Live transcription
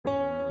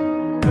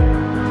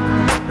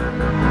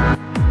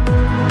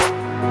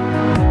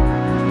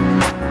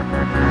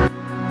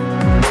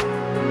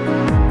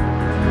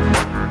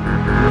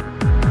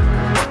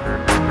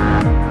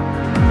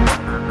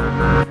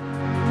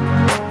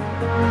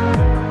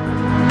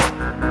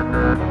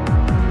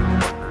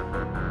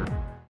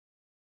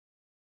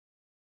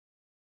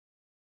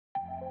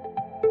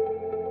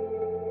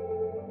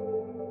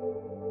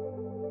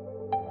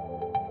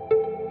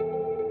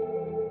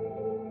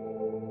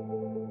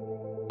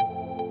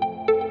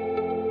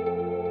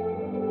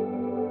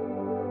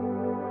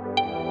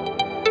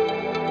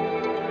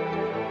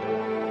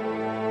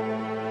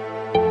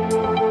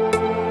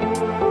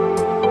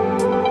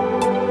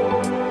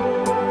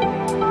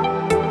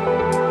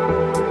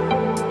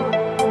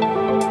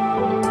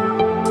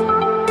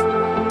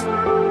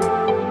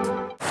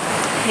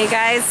Hey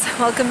guys,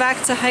 welcome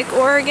back to Hike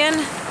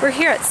Oregon. We're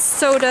here at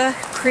Soda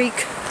Creek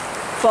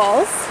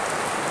Falls.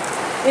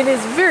 It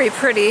is very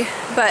pretty,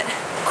 but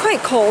quite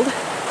cold.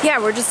 Yeah,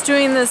 we're just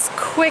doing this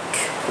quick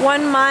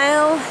 1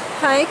 mile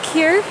hike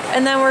here,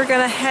 and then we're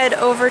gonna head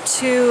over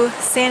to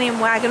Santiam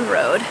Wagon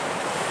Road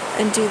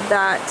and do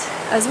that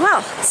as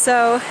well.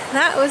 So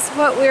that was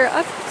what we're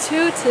up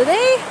to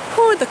today.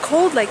 Oh, the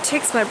cold like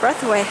takes my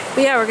breath away.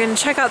 But yeah, we're gonna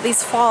check out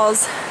these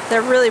falls.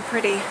 They're really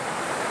pretty,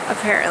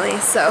 apparently,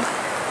 so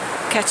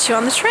catch you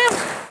on the trail.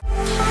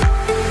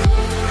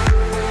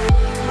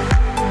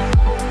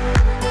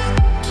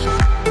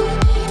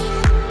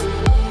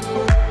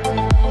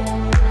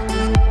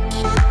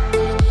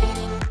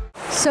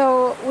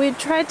 So we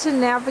tried to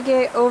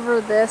navigate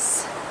over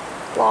this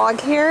log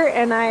here,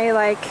 and I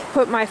like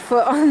put my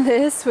foot on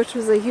this, which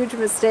was a huge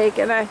mistake,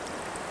 and I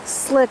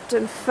slipped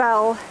and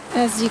fell.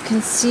 As you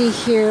can see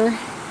here,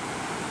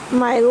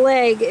 my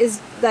leg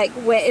is like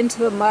wet into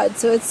the mud,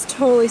 so it's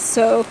totally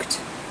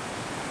soaked.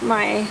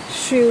 My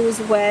shoe was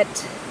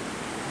wet.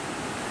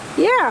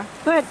 Yeah,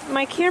 but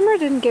my camera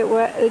didn't get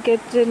wet.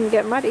 Didn't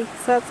get muddy,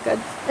 so that's good.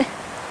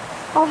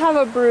 I'll have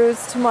a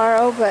bruise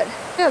tomorrow, but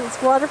yeah,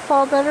 this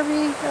waterfall better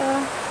be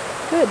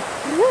good.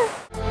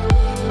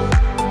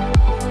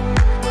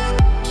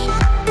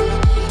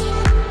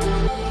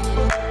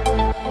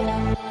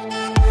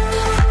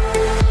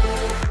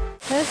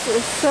 This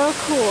is so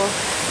cool.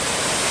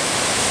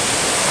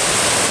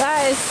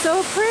 That is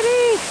so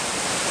pretty.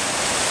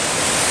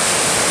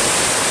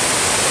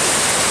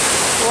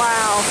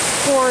 Wow,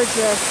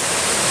 gorgeous.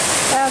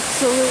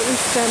 Absolutely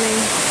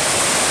stunning.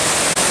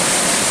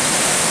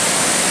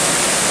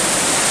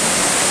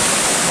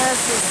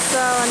 This is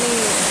so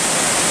neat.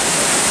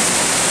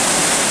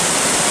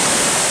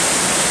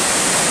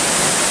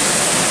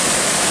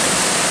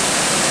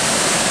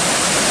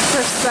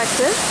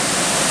 Perspective.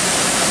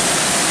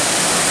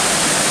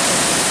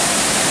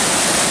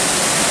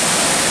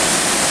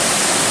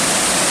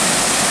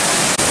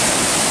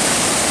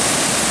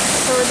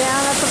 So we're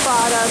down at the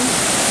bottom.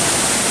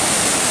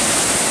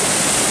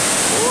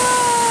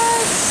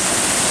 What?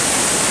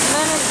 And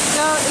then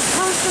it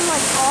comes from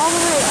like all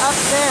the way up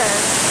there,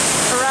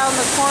 around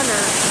the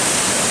corner.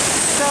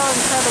 So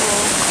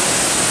incredible.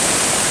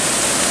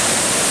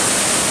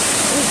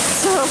 It's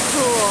so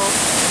cool.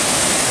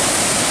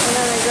 And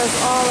then it goes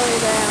all the way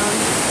down.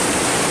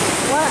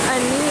 What a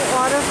neat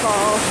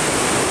waterfall.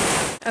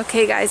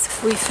 Okay guys,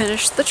 we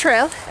finished the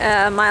trail,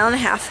 1.5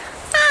 miles.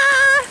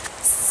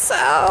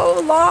 So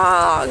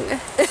long.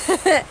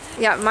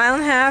 Yeah, 1.5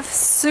 miles,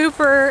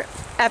 super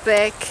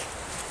epic.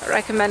 I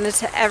recommend it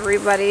to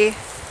everybody.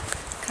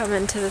 Come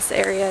into this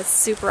area, it's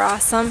super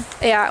awesome.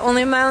 Yeah,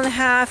 only 1.5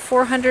 miles,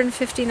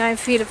 459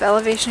 feet of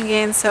elevation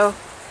gain, so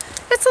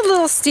it's a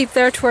little steep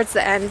there towards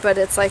the end, but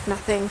it's like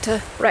nothing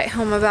to write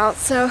home about.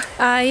 So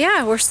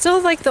yeah, we're still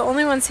like the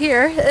only ones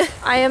here.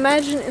 I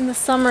imagine in the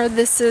summer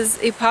this is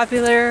a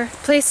popular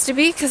place to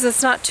be because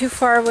it's not too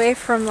far away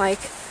from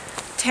like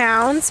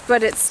towns,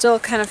 but it still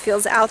kind of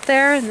feels out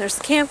there, and there's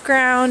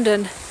campground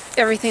and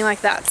everything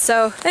like that.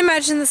 So I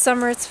imagine the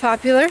summer it's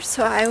popular,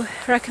 so I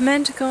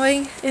recommend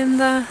going in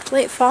the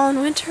late fall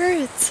and winter.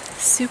 It's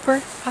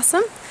super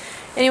awesome.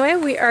 Anyway,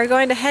 we are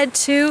going to head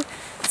to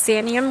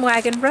Santiam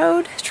Wagon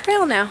Road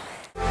trail now.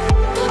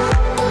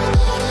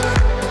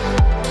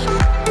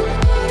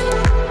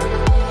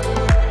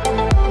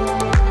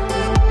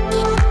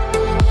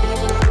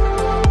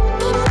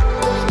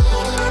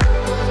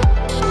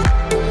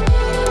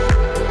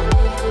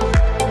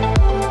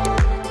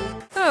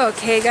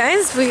 Okay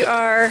guys, we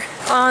are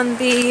on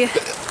the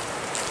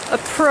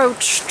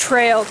approach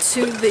trail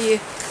to the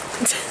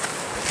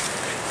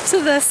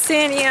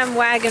Santiam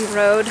Wagon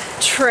Road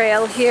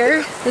trail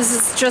here. This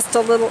is just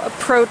a little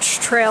approach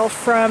trail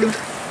from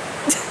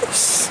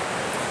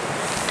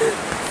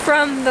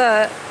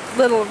the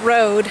little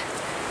road.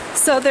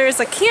 So there's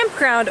a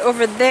campground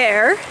over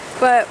there,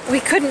 but we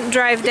couldn't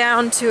drive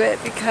down to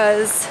it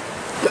because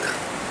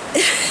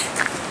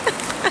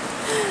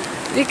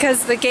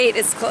because the gate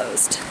is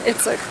closed.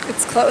 It's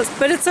closed,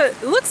 but it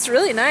looks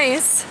really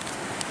nice.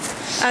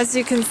 As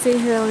you can see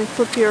here, let me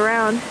flip you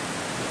around.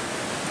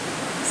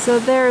 So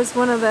there's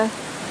one of the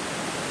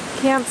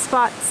camp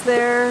spots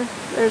there.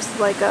 There's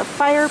like a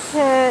fire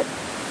pit.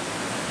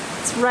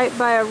 It's right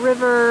by a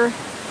river.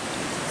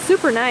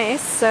 Super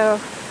nice. So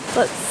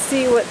let's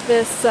see what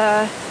this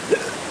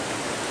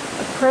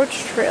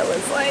approach trail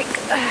is like.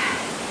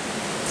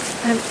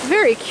 I'm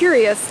very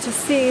curious to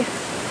see.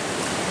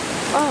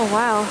 Oh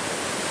wow.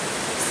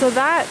 So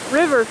that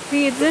river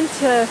feeds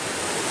into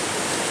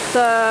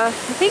I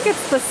think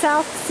it's the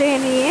South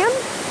Santiam?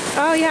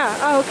 Oh yeah,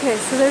 oh okay,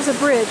 so there's a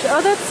bridge.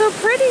 Oh, that's so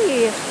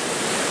pretty!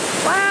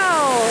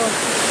 Wow!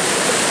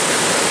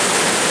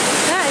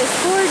 That is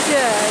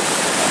gorgeous!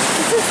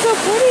 This is so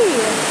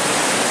pretty!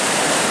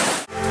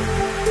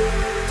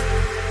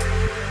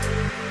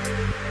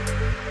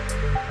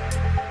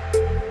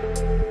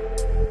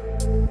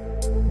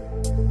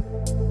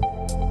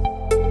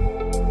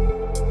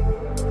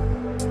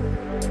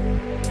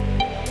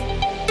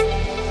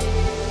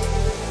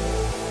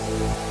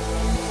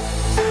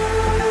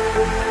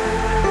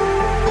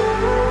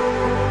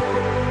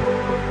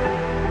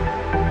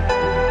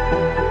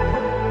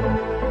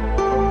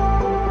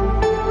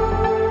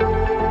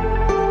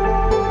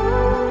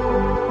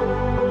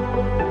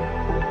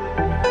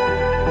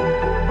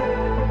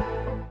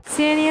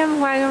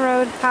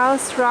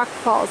 House Rock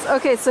Falls.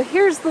 Okay, so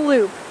here's the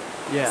loop.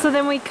 Yeah. So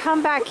then we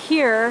come back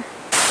here.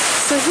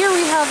 So here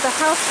we have the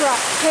House Rock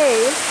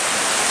Cave.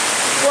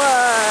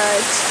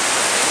 What?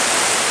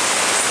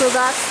 So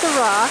that's the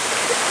rock.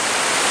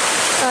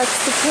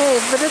 That's the cave,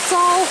 but it's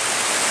all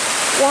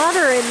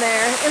water in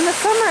there. In the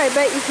summer, I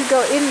bet you could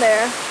go in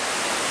there.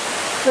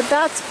 But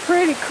that's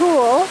pretty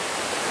cool.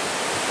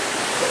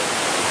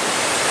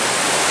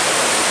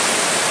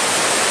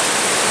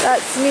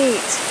 That's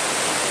neat.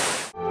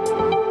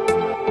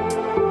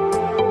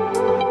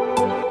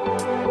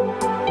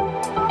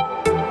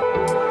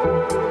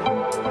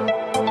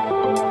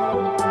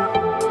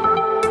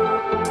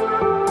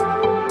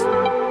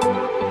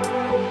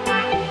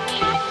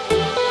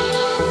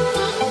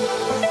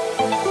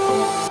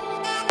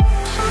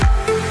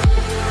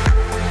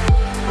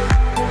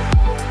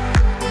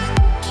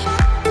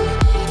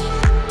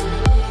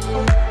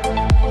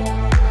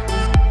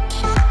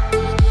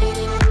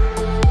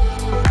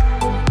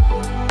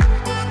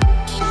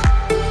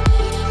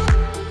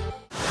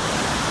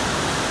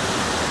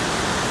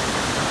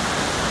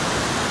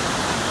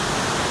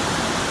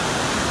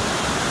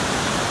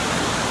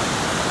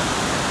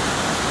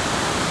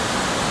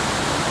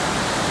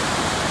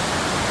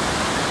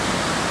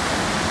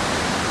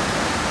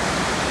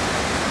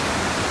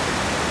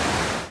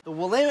 The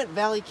Willamette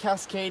Valley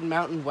Cascade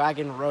Mountain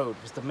Wagon Road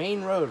was the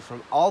main road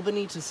from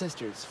Albany to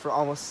Sisters for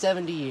almost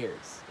 70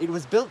 years. It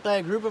was built by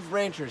a group of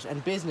ranchers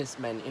and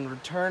businessmen in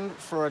return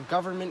for a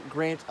government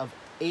grant of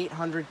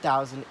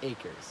 800,000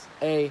 acres.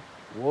 A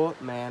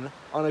man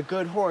on a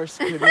good horse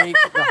could make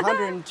the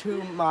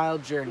 102-mile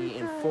journey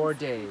in 4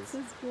 days.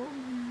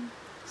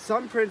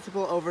 Some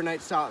principal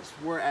overnight stops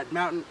were at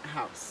Mountain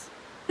House,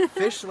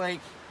 Fish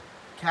Lake,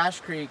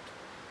 Cache Creek,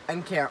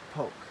 and Camp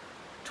Polk.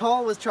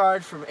 Toll was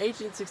charged from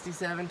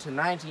 1867 to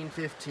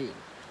 1915.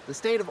 The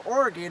state of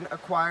Oregon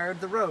acquired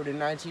the road in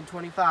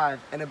 1925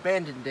 and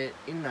abandoned it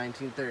in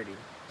 1930.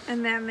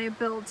 And then they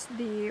built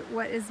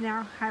what is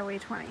now Highway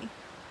 20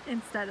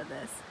 instead of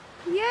this.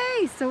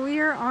 Yay! So we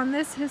are on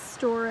this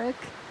historic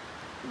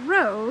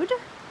road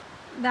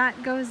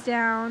that goes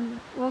down.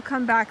 We'll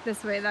come back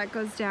this way. That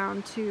goes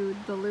down to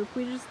the loop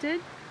we just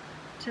did,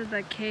 to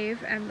the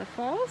cave and the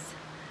falls.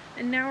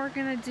 And now we're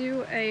gonna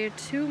do a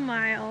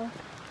 2-mile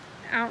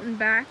out and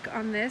back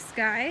on this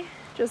guy.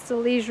 Just a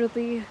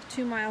leisurely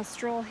 2-mile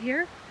stroll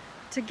here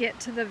to get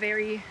to the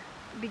very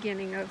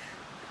beginning of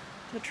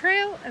the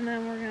trail, and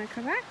then we're gonna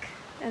come back.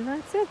 And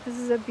that's it. This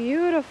is a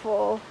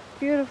beautiful,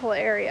 beautiful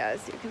area,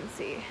 as you can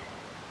see.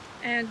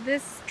 And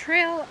this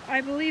trail,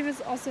 I believe, is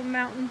also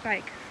mountain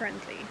bike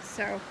friendly.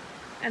 So,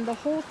 and the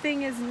whole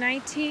thing is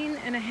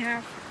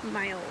 19.5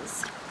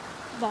 miles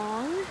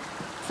long.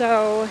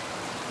 So,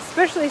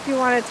 especially if you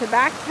wanted to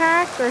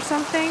backpack or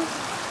something,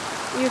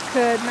 you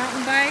could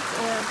mountain bike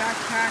or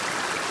backpack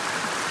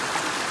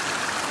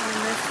on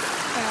this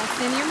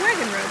Santiam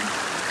Wagon Road.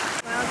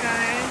 Well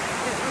guys,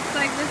 it looks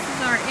like this is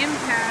our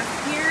impasse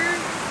here.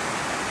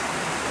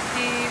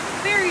 A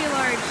very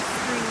large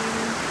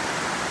stream.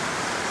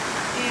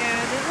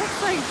 And it looks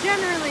like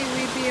generally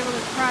we'd be able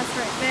to cross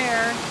right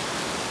there.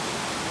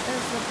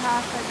 There's the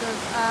path that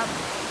goes up.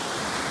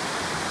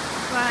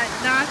 But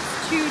that's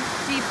too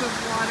deep of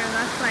water.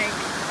 That's like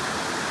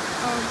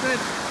a good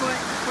foot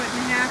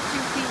and a half,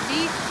 2 feet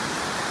deep,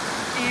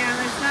 and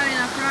there's not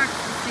enough rocks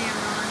to stand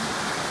on.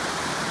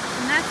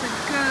 And that's a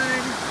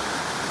good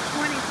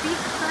 20 feet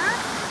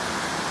across.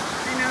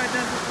 I know it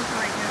doesn't look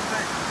like it,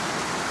 but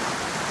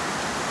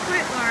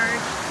quite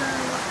large. So,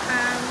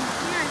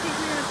 yeah, I think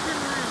we're gonna turn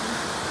around.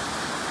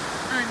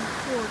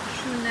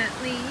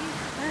 Unfortunately,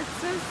 that's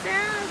so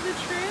sad. The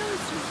trail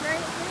is just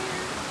right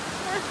there.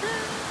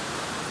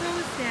 So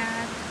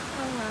sad.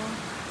 Oh well.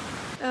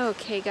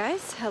 Okay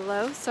guys,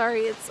 hello.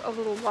 Sorry it's a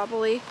little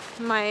wobbly.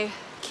 My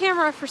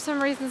camera, for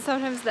some reason,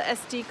 sometimes the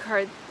SD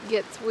card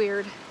gets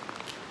weird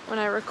when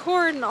I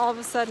record, and all of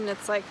a sudden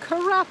it's like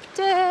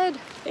corrupted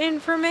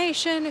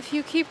information if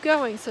you keep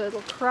going, so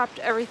it'll corrupt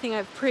everything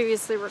I've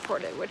previously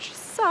recorded, which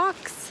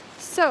sucks.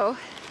 So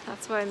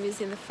that's why I'm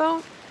using the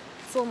phone.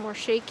 It's a little more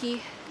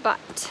shaky,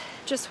 but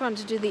just wanted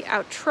to do the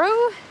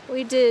outro.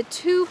 We did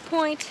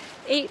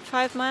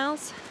 2.85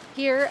 miles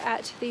here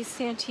at the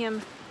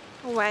Santiam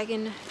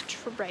Wagon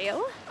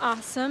Trail.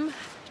 Awesome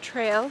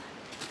trail.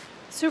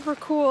 Super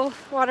cool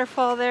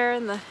waterfall there,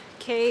 and the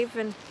cave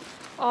and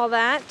all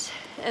that,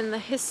 and the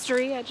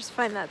history. I just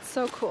find that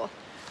so cool.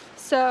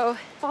 So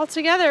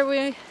altogether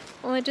we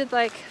only did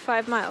like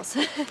 5 miles.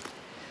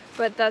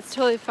 But that's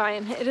totally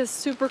fine. It is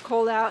super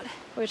cold out,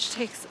 which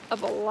takes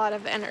up a lot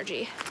of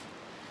energy.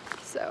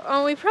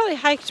 So, we probably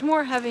hiked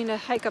more having to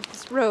hike up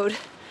this road,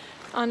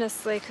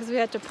 honestly, because we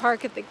had to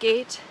park at the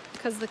gate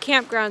because the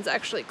campground's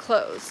actually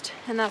closed,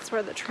 and that's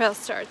where the trail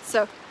starts.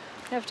 So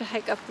I have to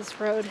hike up this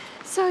road.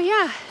 So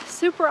yeah,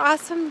 super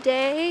awesome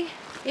day.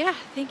 Yeah,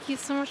 thank you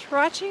so much for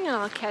watching, and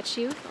I'll catch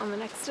you on the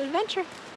next adventure.